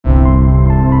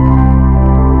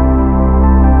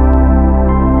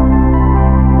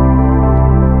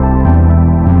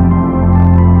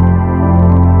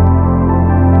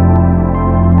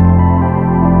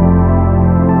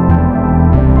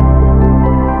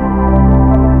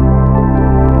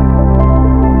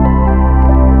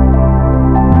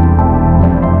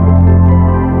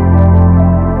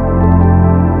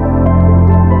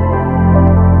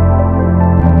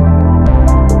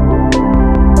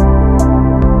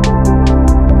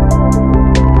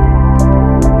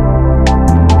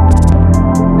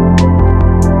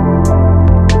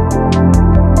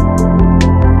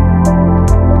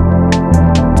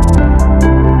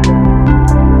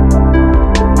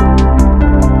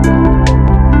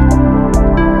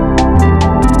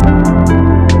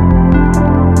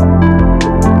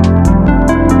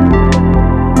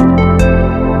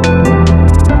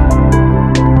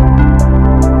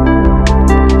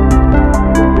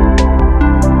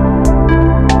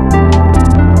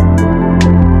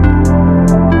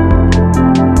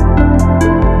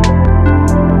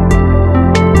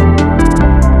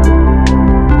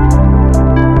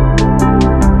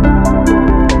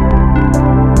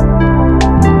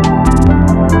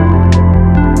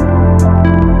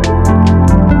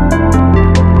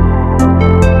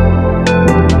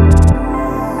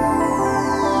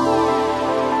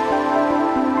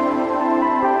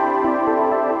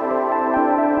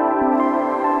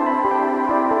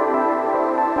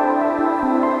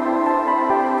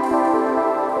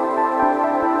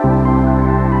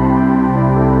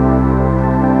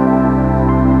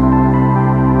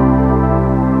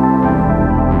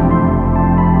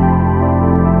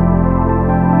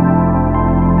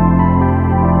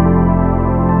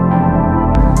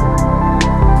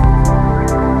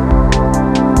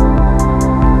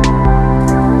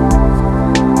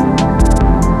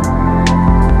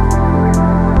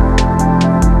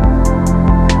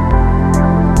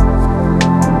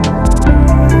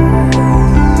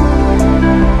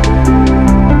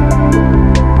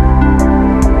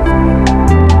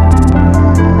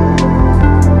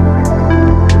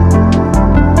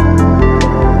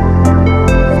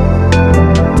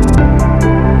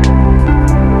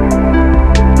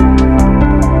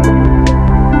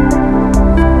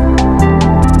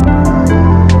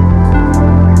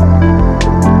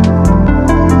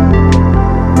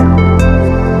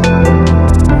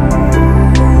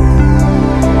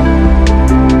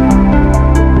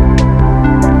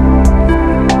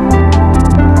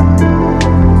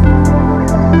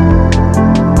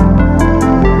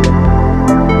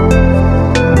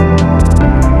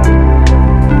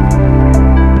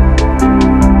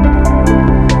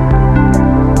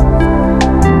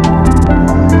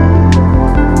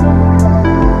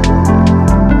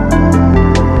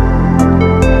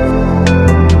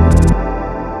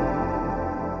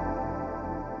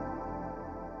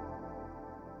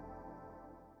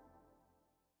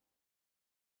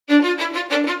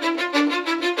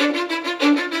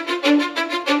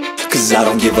I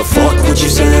don't give a fuck what you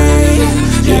say.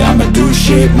 Yeah, I'ma do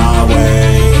shit my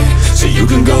way. So you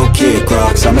can go kick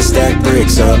rocks, I'ma stack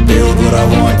bricks up, build what I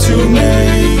want to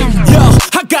make. Yo,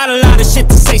 I got a lot of shit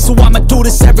to say, so I'ma do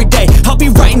this every day. I'll be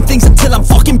writing things until I'm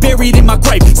fucking buried in my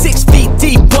grave. 6 feet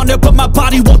deep under, but my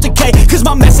body won't decay, cause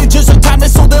my messages are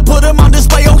timeless, so they'll put them on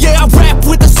display. Oh yeah, I rap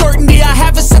with a certainty, I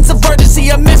have a sense of urgency,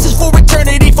 a message for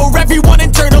eternity, for everyone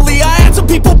internally. I had some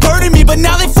people burning me, but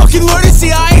now they fucking learn to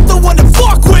see I ain't the one to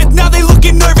fuck with, now they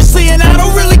looking nervously. And I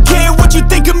don't really care what you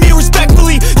think of me,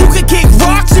 respectfully. You can kick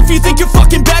rocks if you think you're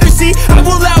fucking better, see I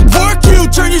will outwork you,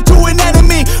 turn you to an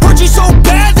enemy, hurt you so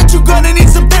bad that you're gonna need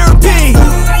some therapy.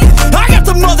 I got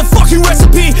the motherfucking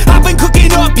recipe, I've been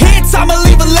cooking up hits, I'ma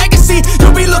leave a legacy.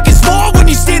 You'll be looking small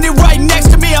when you're standing right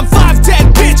next to me. I'm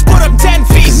 5'10", bitch, but I'm 10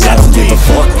 feet next to me. I don't give a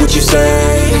fuck what you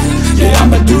say. Yeah,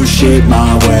 I'ma do shit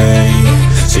my way.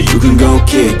 So you can go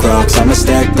kick rocks, I'ma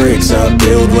stack bricks up,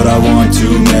 build what I want to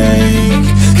make.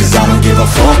 Cause I don't give a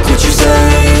fuck what you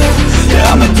say.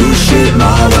 Yeah, I'ma do shit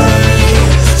my way.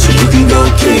 So you can go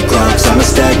kick rocks, I'ma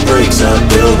stack bricks up,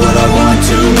 build what I want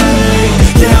to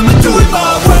make. Yeah, I'ma do it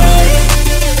my way.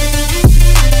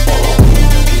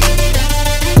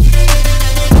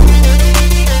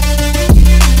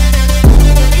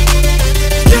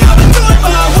 Yeah, I'ma do it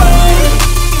my way.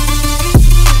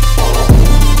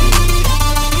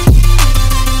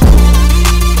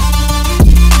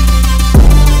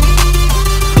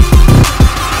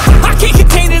 I can't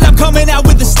contain it, I'm coming out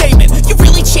with a statement. You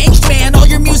really changed, man, all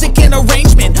your music and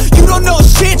arrangement. You don't know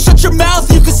shit, shut your mouth,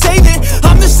 you can save it.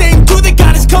 I'm the same dude that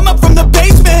got his come up from the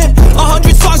basement.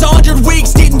 100 songs, 100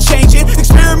 weeks, didn't change it.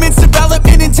 Experiments,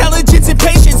 development, intelligence, and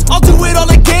patience. I'll do it all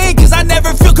again, cause I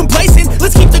never feel complacent.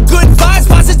 Let's keep the good vibes,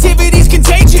 positivity's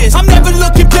contagious. I'm never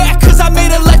looking back, cause I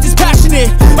made a life that's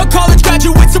passionate. A college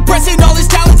graduate suppressing all his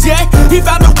talents, yeah. He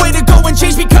found a way to go and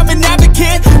change, become an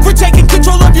advocate for taking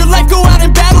control of your life, go out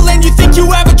and battle. And you think you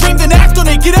have a dream, then act on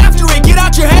it. Get after it, get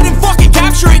out your head and fucking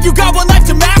capture it. You got one life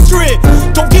to master it.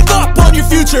 Don't give up on your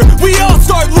future, we all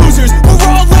start losers. We're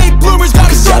all late bloomers,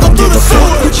 gotta struggle through the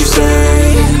sewer. What you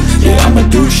say? Yeah, I'ma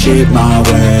do shit my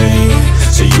way.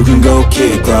 So you can go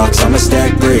kick rocks, I'ma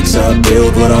stack bricks up,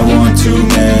 build what I want to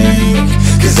make.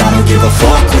 Cause I don't give a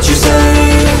fuck what you say.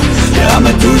 Yeah,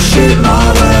 I'ma do shit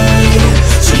my way.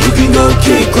 So you can go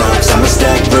kick rocks, I'ma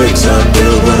stack bricks up,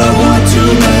 build what I want to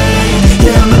make.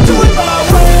 Yeah, I'ma